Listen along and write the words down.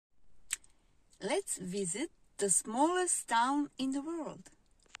Let's visit the smallest town in the world.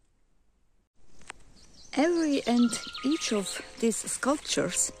 Every and each of these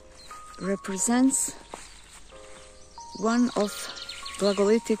sculptures represents one of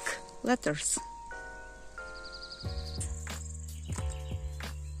Glagolitic letters.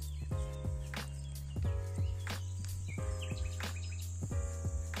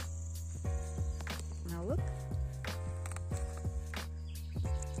 Now look.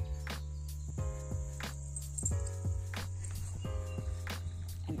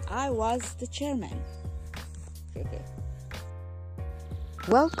 And I was the chairman.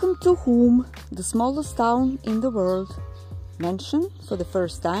 Welcome to Hum, the smallest town in the world, mentioned for the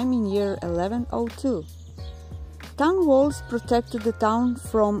first time in year 1102. Town walls protected the town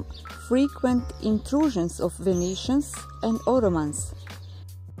from frequent intrusions of Venetians and Ottomans.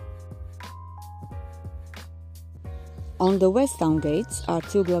 On the west town gates are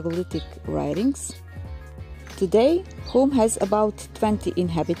two Glagolitic writings. Today, Hum has about 20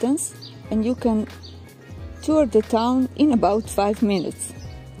 inhabitants, and you can tour the town in about 5 minutes.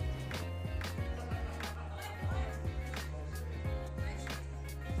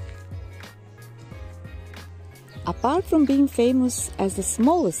 Apart from being famous as the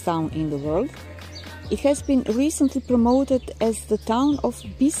smallest town in the world, it has been recently promoted as the town of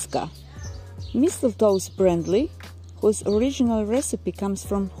Biska, mistletoe's brandy, whose original recipe comes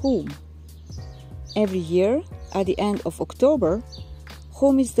from Hum. Every year, at the end of October,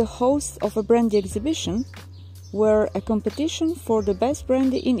 Hum is the host of a brandy exhibition where a competition for the best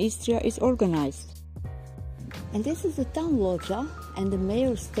brandy in Istria is organized. And this is the town loggia and the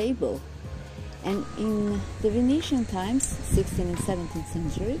mayor's table. And in the Venetian times, 16th and 17th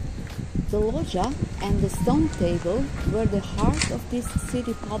century, the loggia and the stone table were the heart of this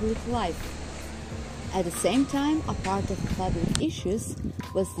city public life. At the same time, a part of public issues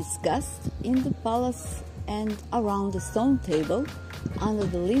was discussed in the palace and around the stone table under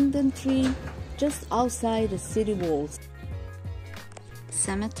the linden tree just outside the city walls.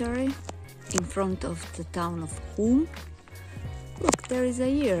 Cemetery in front of the town of Hum. Look, there is a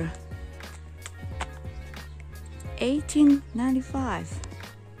year. 1895.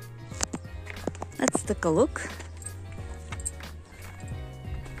 Let's take a look.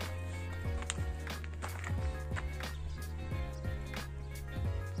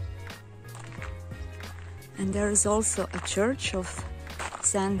 And there is also a church of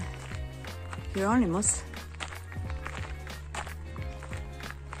St. Hieronymus.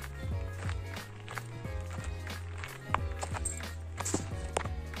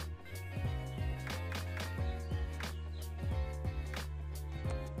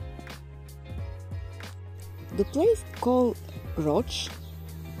 The place called Roch,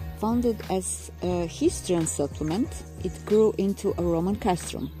 founded as a Histrian settlement, it grew into a Roman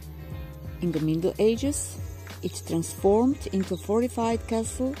castrum. In the Middle Ages, it transformed into a fortified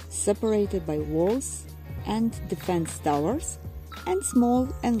castle separated by walls and defense towers and small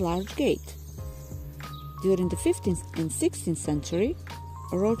and large gate. During the 15th and 16th century,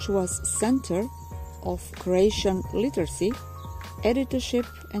 Roch was center of Croatian literacy, editorship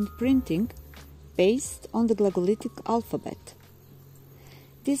and printing based on the Glagolitic alphabet.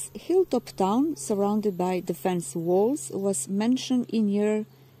 This hilltop town, surrounded by defense walls, was mentioned in year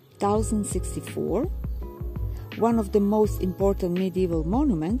 1064. One of the most important medieval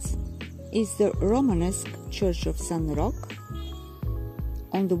monuments is the Romanesque Church of San Roque.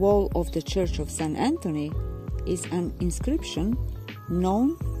 On the wall of the Church of St. Anthony is an inscription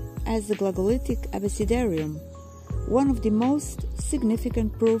known as the Glagolitic Abecedarium, one of the most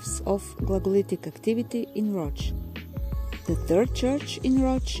significant proofs of Glagolitic activity in Roch. The third church in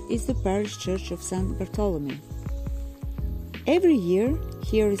Roch is the parish church of St. Bartholomew. Every year,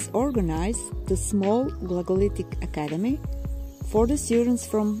 here is organized the small Glagolitic Academy for the students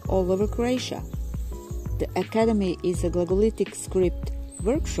from all over Croatia. The academy is a Glagolitic script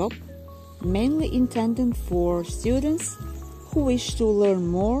workshop mainly intended for students who wish to learn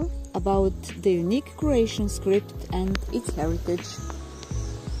more about the unique Croatian script and its heritage.